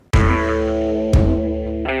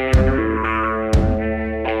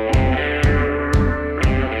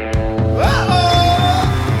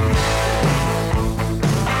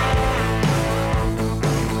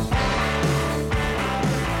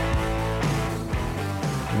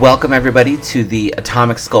Welcome, everybody, to the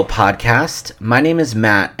Atomic Skull podcast. My name is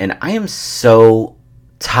Matt, and I am so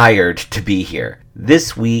tired to be here.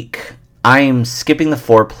 This week, I am skipping the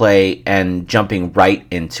foreplay and jumping right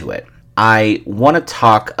into it. I want to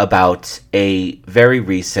talk about a very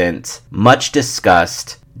recent, much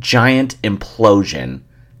discussed, giant implosion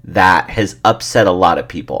that has upset a lot of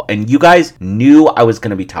people. And you guys knew I was going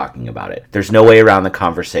to be talking about it. There's no way around the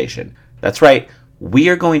conversation. That's right. We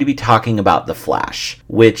are going to be talking about The Flash,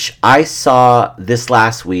 which I saw this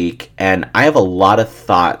last week, and I have a lot of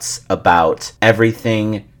thoughts about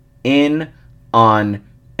everything in, on,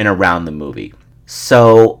 and around the movie.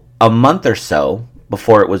 So, a month or so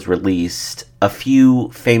before it was released, a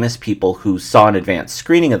few famous people who saw an advanced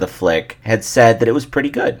screening of the flick had said that it was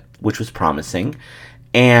pretty good, which was promising.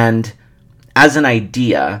 And as an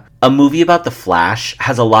idea, a movie about The Flash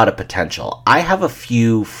has a lot of potential. I have a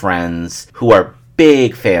few friends who are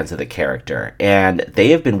big fans of the character, and they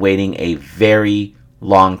have been waiting a very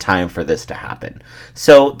long time for this to happen.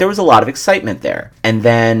 So there was a lot of excitement there. And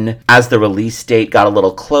then as the release date got a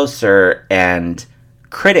little closer and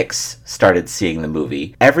critics started seeing the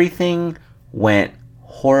movie, everything went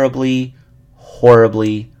horribly,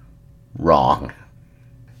 horribly wrong.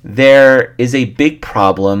 There is a big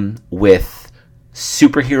problem with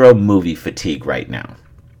superhero movie fatigue right now.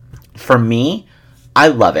 For me, I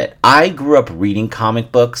love it. I grew up reading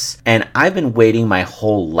comic books, and I've been waiting my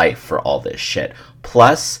whole life for all this shit.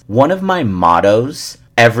 Plus, one of my mottos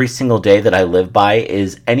every single day that I live by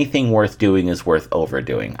is anything worth doing is worth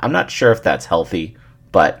overdoing. I'm not sure if that's healthy,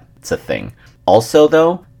 but it's a thing. Also,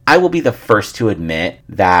 though, I will be the first to admit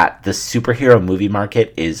that the superhero movie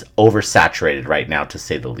market is oversaturated right now, to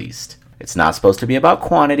say the least. It's not supposed to be about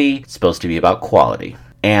quantity, it's supposed to be about quality.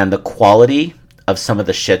 And the quality of some of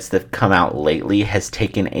the shits that have come out lately has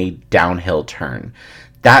taken a downhill turn.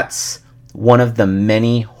 That's one of the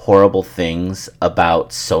many horrible things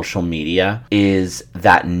about social media, is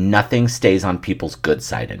that nothing stays on people's good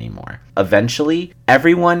side anymore. Eventually,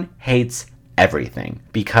 everyone hates everything,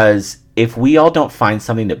 because if we all don't find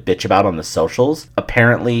something to bitch about on the socials,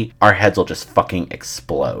 apparently our heads will just fucking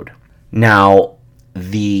explode. Now,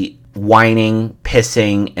 the whining,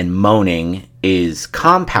 pissing, and moaning is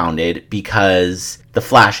compounded because The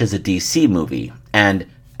Flash is a DC movie, and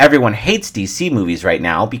everyone hates DC movies right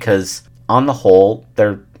now because, on the whole,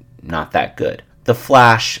 they're not that good. The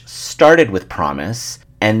Flash started with promise,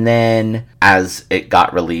 and then as it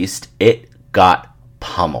got released, it got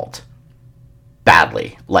pummeled.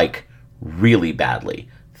 Badly. Like, really badly.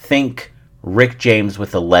 Think Rick James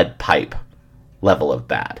with a lead pipe level of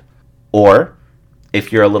bad. Or,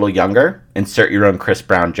 if you're a little younger, insert your own Chris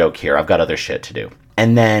Brown joke here. I've got other shit to do.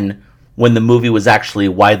 And then, when the movie was actually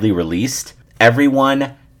widely released,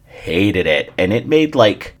 everyone hated it. And it made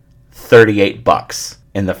like $38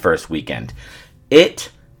 in the first weekend.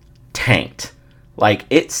 It tanked. Like,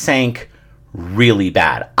 it sank really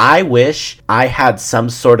bad. I wish I had some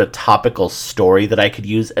sort of topical story that I could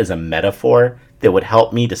use as a metaphor that would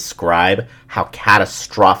help me describe how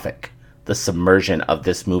catastrophic the submersion of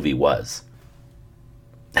this movie was.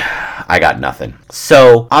 I got nothing.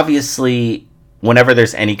 So, obviously, whenever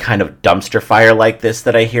there's any kind of dumpster fire like this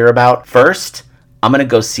that I hear about, first, I'm going to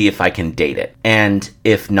go see if I can date it. And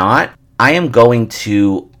if not, I am going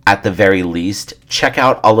to, at the very least, check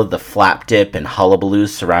out all of the flapdip and hullabaloo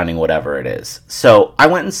surrounding whatever it is. So, I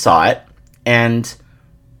went and saw it, and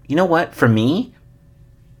you know what? For me,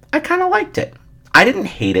 I kind of liked it. I didn't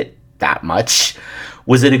hate it that much.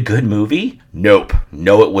 Was it a good movie? Nope.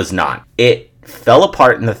 No, it was not. It fell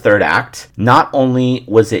apart in the third act. Not only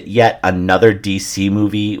was it yet another DC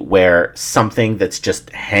movie where something that's just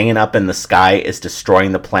hanging up in the sky is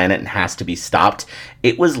destroying the planet and has to be stopped,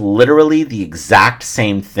 it was literally the exact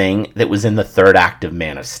same thing that was in the third act of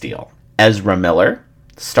Man of Steel. Ezra Miller,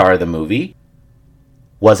 star of the movie,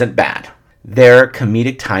 wasn't bad. Their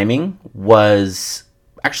comedic timing was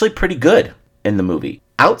actually pretty good in the movie.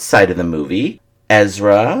 Outside of the movie,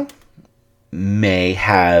 Ezra may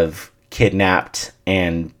have kidnapped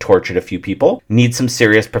and tortured a few people, needs some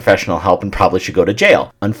serious professional help, and probably should go to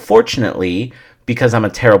jail. Unfortunately, because I'm a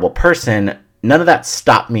terrible person, none of that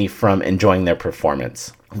stopped me from enjoying their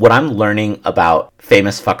performance. What I'm learning about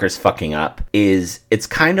famous fuckers fucking up is it's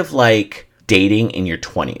kind of like dating in your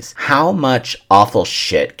 20s. How much awful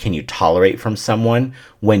shit can you tolerate from someone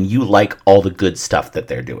when you like all the good stuff that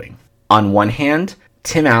they're doing? On one hand,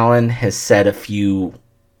 Tim Allen has said a few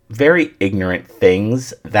very ignorant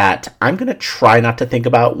things that I'm going to try not to think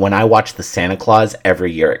about when I watch the Santa Claus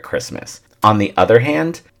every year at Christmas. On the other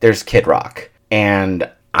hand, there's Kid Rock, and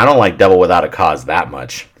I don't like Devil Without a Cause that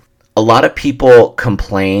much. A lot of people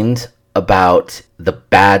complained about the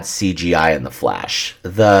bad CGI in The Flash.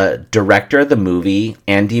 The director of the movie,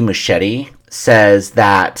 Andy Muschietti, says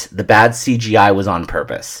that the bad CGI was on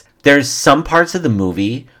purpose. There's some parts of the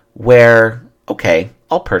movie where, okay,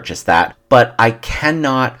 I'll purchase that, but I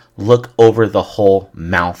cannot look over the whole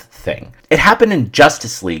mouth thing. It happened in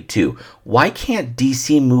Justice League too. Why can't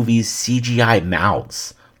DC movies CGI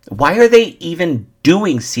mouths? Why are they even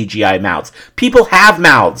doing CGI mouths? People have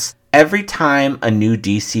mouths. Every time a new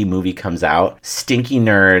DC movie comes out, stinky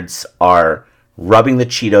nerds are rubbing the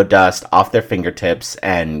Cheeto dust off their fingertips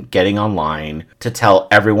and getting online to tell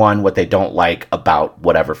everyone what they don't like about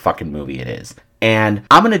whatever fucking movie it is. And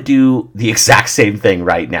I'm going to do the exact same thing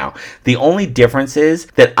right now. The only difference is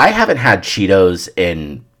that I haven't had Cheetos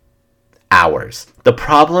in hours. The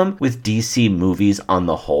problem with DC movies on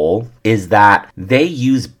the whole is that they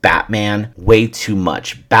use Batman way too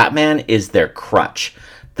much. Batman is their crutch.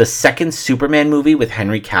 The second Superman movie with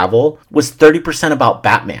Henry Cavill was 30% about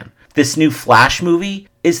Batman. This new Flash movie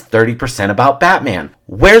is 30% about Batman.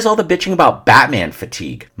 Where's all the bitching about Batman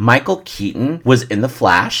fatigue? Michael Keaton was in The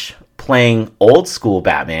Flash playing old school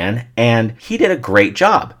Batman, and he did a great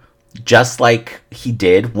job. Just like he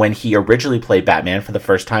did when he originally played Batman for the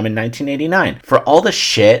first time in 1989. For all the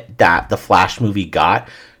shit that the Flash movie got,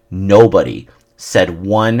 nobody said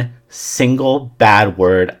one single bad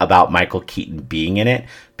word about Michael Keaton being in it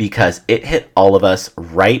because it hit all of us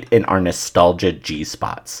right in our nostalgia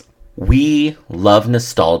G-spots. We love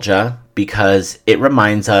nostalgia because it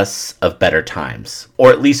reminds us of better times,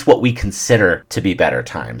 or at least what we consider to be better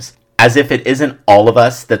times. As if it isn't all of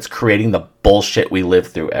us that's creating the bullshit we live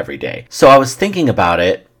through every day. So I was thinking about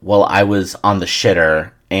it while I was on the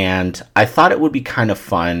shitter, and I thought it would be kind of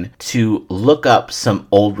fun to look up some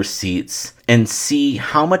old receipts and see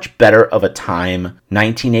how much better of a time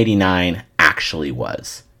 1989 actually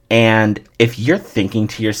was. And if you're thinking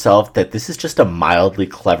to yourself that this is just a mildly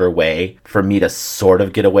clever way for me to sort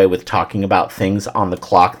of get away with talking about things on the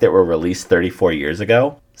clock that were released 34 years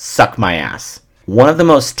ago, suck my ass. One of the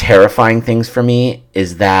most terrifying things for me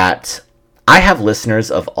is that I have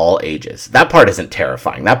listeners of all ages. That part isn't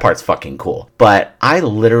terrifying. That part's fucking cool. But I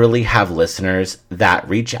literally have listeners that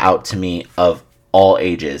reach out to me of all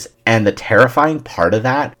ages. And the terrifying part of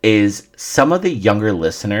that is some of the younger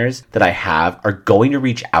listeners that I have are going to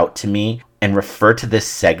reach out to me and refer to this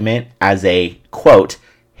segment as a, quote,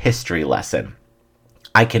 history lesson.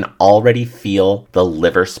 I can already feel the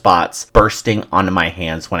liver spots bursting onto my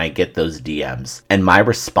hands when I get those DMs. And my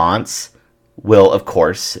response will, of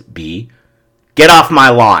course, be, get off my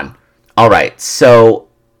lawn. All right, so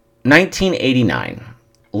 1989.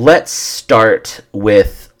 Let's start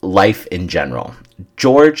with life in general.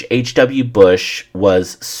 George H.W. Bush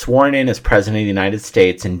was sworn in as President of the United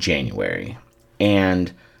States in January.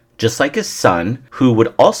 And just like his son, who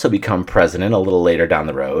would also become president a little later down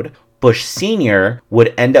the road, Bush Sr.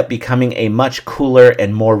 would end up becoming a much cooler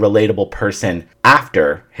and more relatable person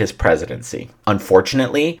after his presidency.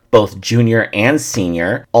 Unfortunately, both Junior and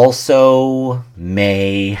Senior also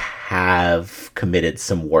may have committed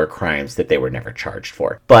some war crimes that they were never charged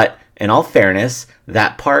for. But in all fairness,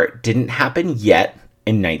 that part didn't happen yet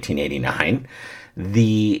in 1989.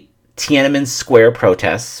 The Tiananmen Square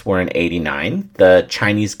protests were in 89. The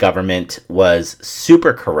Chinese government was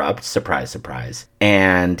super corrupt. Surprise, surprise.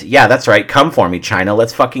 And yeah, that's right. Come for me, China.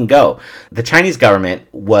 Let's fucking go. The Chinese government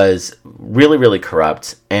was really, really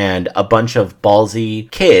corrupt. And a bunch of ballsy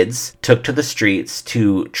kids took to the streets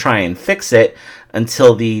to try and fix it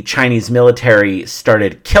until the Chinese military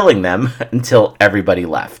started killing them until everybody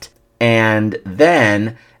left. And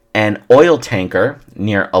then an oil tanker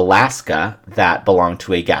near Alaska that belonged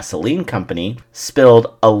to a gasoline company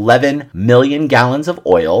spilled 11 million gallons of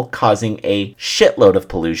oil, causing a shitload of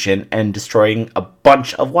pollution and destroying a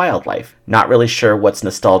bunch of wildlife. Not really sure what's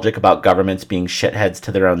nostalgic about governments being shitheads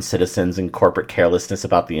to their own citizens and corporate carelessness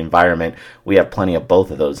about the environment. We have plenty of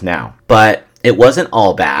both of those now. But it wasn't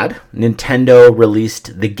all bad. Nintendo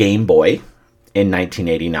released the Game Boy in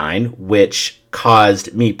 1989, which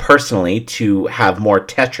caused me personally to have more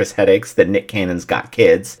Tetris headaches than Nick Cannon's Got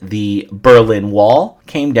Kids. The Berlin Wall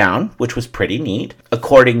came down, which was pretty neat.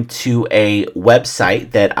 According to a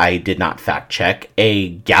website that I did not fact check,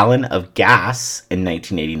 a gallon of gas in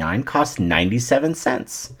 1989 cost 97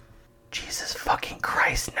 cents. Jesus fucking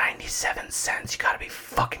Christ, 97 cents. You gotta be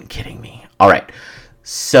fucking kidding me. All right,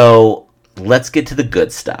 so let's get to the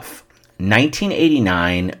good stuff.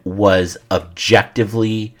 1989 was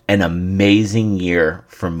objectively an amazing year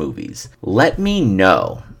for movies. Let me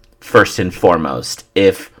know, first and foremost,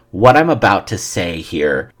 if what I'm about to say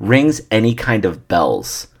here rings any kind of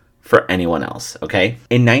bells for anyone else, okay?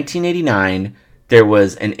 In 1989, There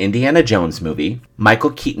was an Indiana Jones movie, Michael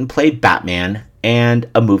Keaton played Batman, and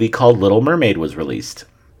a movie called Little Mermaid was released.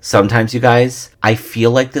 Sometimes, you guys, I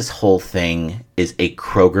feel like this whole thing is a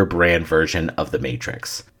Kroger brand version of The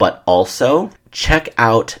Matrix. But also, check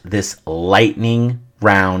out this lightning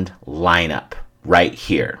round lineup right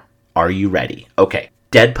here. Are you ready? Okay.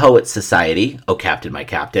 Dead Poets Society, Oh Captain, My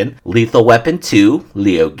Captain. Lethal Weapon 2,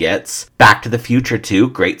 Leo Gets. Back to the Future 2,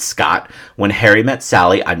 Great Scott. When Harry Met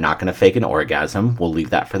Sally, I'm Not Gonna Fake an Orgasm. We'll leave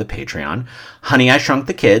that for the Patreon. Honey, I Shrunk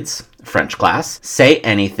the Kids, French Class. Say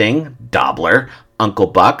Anything, Dobler. Uncle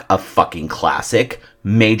Buck, a fucking classic.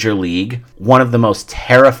 Major League, one of the most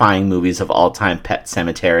terrifying movies of all time, Pet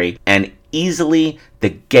Sematary. And easily the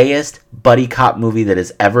gayest buddy cop movie that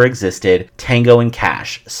has ever existed, Tango and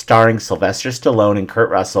Cash, starring Sylvester Stallone and Kurt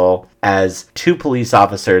Russell as two police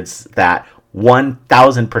officers that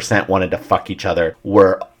 1000% wanted to fuck each other,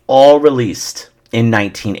 were all released in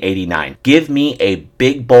 1989. Give me a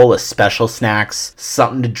big bowl of special snacks,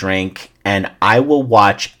 something to drink, and I will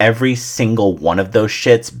watch every single one of those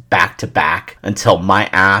shits back to back until my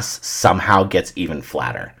ass somehow gets even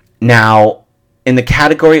flatter. Now, in the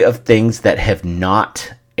category of things that have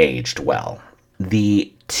not aged well,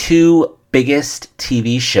 the two biggest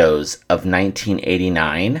TV shows of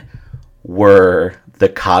 1989 were The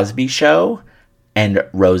Cosby Show and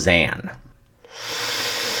Roseanne.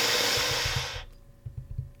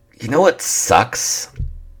 You know what sucks?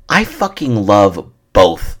 I fucking love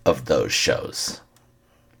both of those shows.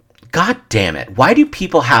 God damn it. Why do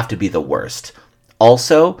people have to be the worst?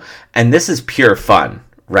 Also, and this is pure fun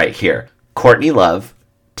right here, Courtney Love,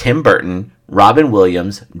 Tim Burton, Robin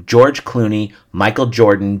Williams, George Clooney, Michael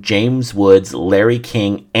Jordan, James Woods, Larry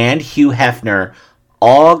King, and Hugh Hefner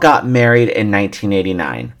all got married in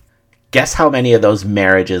 1989. Guess how many of those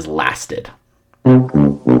marriages lasted?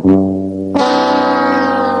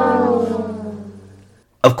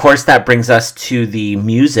 Of course, that brings us to the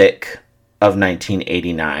music of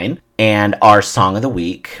 1989 and our song of the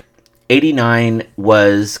week. 89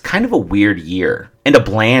 was kind of a weird year and a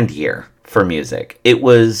bland year for music. It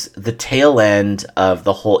was the tail end of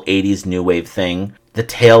the whole 80s new wave thing, the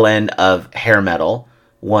tail end of hair metal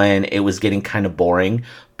when it was getting kind of boring,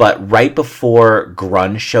 but right before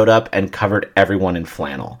grunge showed up and covered everyone in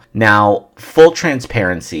flannel. Now, full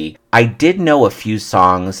transparency, I did know a few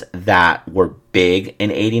songs that were big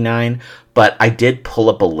in 89, but I did pull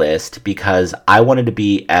up a list because I wanted to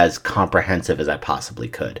be as comprehensive as I possibly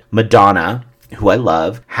could. Madonna, who I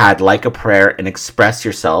love, had Like a Prayer and Express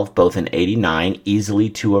Yourself, both in 89, easily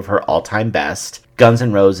two of her all-time best. Guns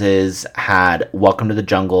N' Roses had Welcome to the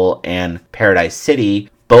Jungle and Paradise City,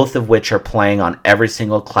 both of which are playing on every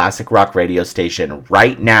single classic rock radio station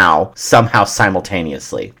right now, somehow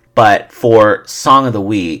simultaneously. But for Song of the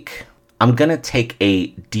Week, I'm gonna take a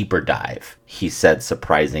deeper dive, he said,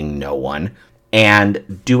 surprising no one,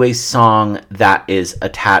 and do a song that is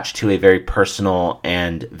attached to a very personal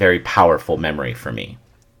and very powerful memory for me.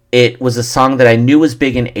 It was a song that I knew was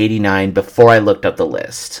big in 89 before I looked up the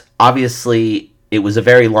list. Obviously, it was a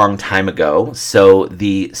very long time ago, so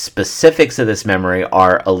the specifics of this memory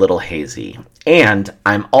are a little hazy. And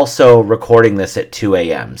I'm also recording this at 2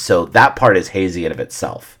 a.m., so that part is hazy in of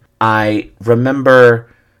itself. I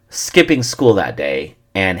remember skipping school that day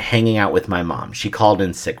and hanging out with my mom. She called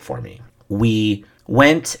in sick for me. We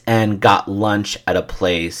went and got lunch at a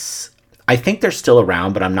place, I think they're still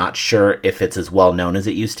around, but I'm not sure if it's as well known as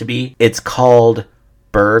it used to be. It's called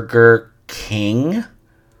Burger King.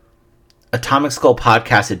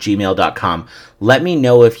 AtomicSkullPodcast@gmail.com. Let me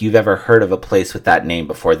know if you've ever heard of a place with that name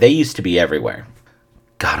before. They used to be everywhere.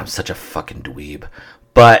 God, I'm such a fucking dweeb.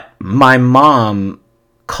 But my mom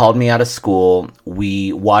called me out of school.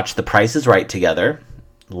 We watched The Price is Right together,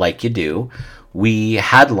 like you do. We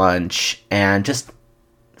had lunch and just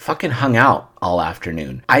fucking hung out all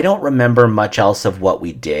afternoon. I don't remember much else of what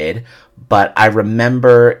we did, but I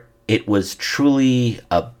remember it was truly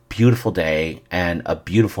a beautiful day and a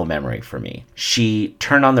beautiful memory for me. She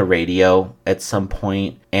turned on the radio at some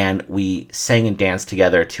point and we sang and danced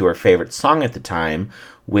together to her favorite song at the time,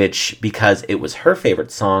 which, because it was her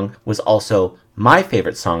favorite song, was also my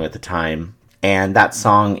favorite song at the time. And that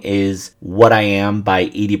song is What I Am by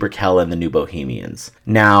Edie Brickell and the New Bohemians.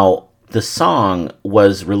 Now, the song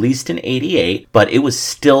was released in 88, but it was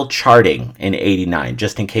still charting in 89,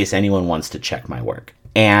 just in case anyone wants to check my work.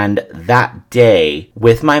 And that day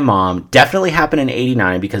with my mom definitely happened in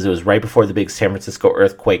 89 because it was right before the big San Francisco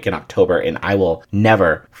earthquake in October, and I will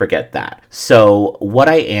never forget that. So What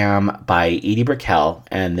I Am by Edie Brickell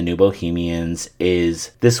and the New Bohemians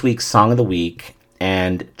is this week's Song of the Week.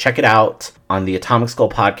 and check it out on the Atomic Skull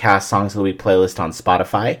Podcast Songs of the Week playlist on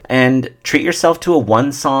Spotify. And treat yourself to a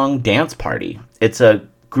one-song dance party. It's a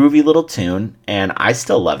groovy little tune, and I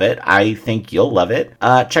still love it. I think you'll love it.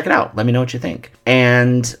 Check it out. Let me know what you think.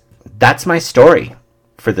 And that's my story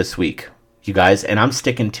for this week, you guys, and I'm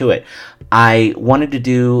sticking to it. I wanted to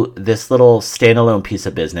do this little standalone piece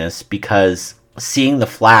of business because seeing The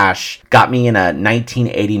Flash got me in a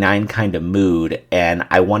 1989 kind of mood, and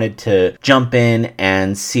I wanted to jump in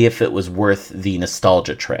and see if it was worth the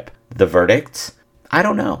nostalgia trip. The verdict? I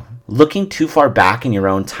don't know. Looking too far back in your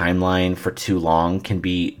own timeline for too long can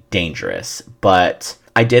be dangerous, but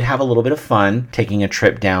I did have a little bit of fun taking a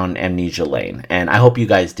trip down Amnesia Lane, and I hope you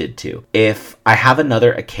guys did too. If I have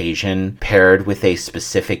another occasion paired with a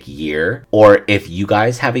specific year, or if you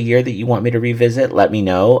guys have a year that you want me to revisit, let me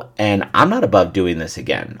know, and I'm not above doing this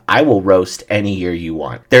again. I will roast any year you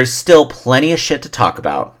want. There's still plenty of shit to talk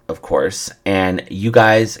about, of course, and you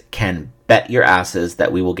guys can bet your asses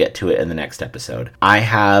that we will get to it in the next episode. I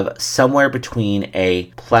have somewhere between a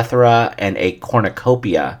plethora and a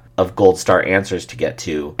cornucopia of gold star answers to get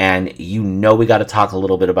to, and you know we got to talk a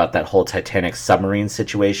little bit about that whole Titanic submarine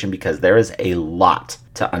situation because there is a lot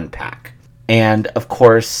to unpack. And of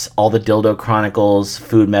course, all the dildo chronicles,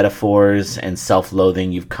 food metaphors, and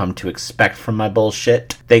self-loathing you've come to expect from my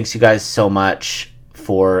bullshit. Thanks you guys so much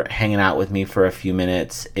for hanging out with me for a few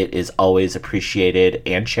minutes. It is always appreciated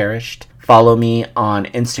and cherished. Follow me on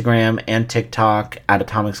Instagram and TikTok at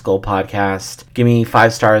Atomic Skull Podcast. Give me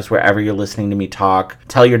 5 stars wherever you're listening to me talk.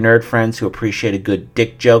 Tell your nerd friends who appreciate a good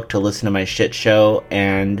dick joke to listen to my shit show.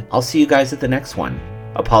 And I'll see you guys at the next one.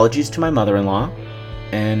 Apologies to my mother-in-law.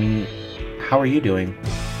 And how are you doing?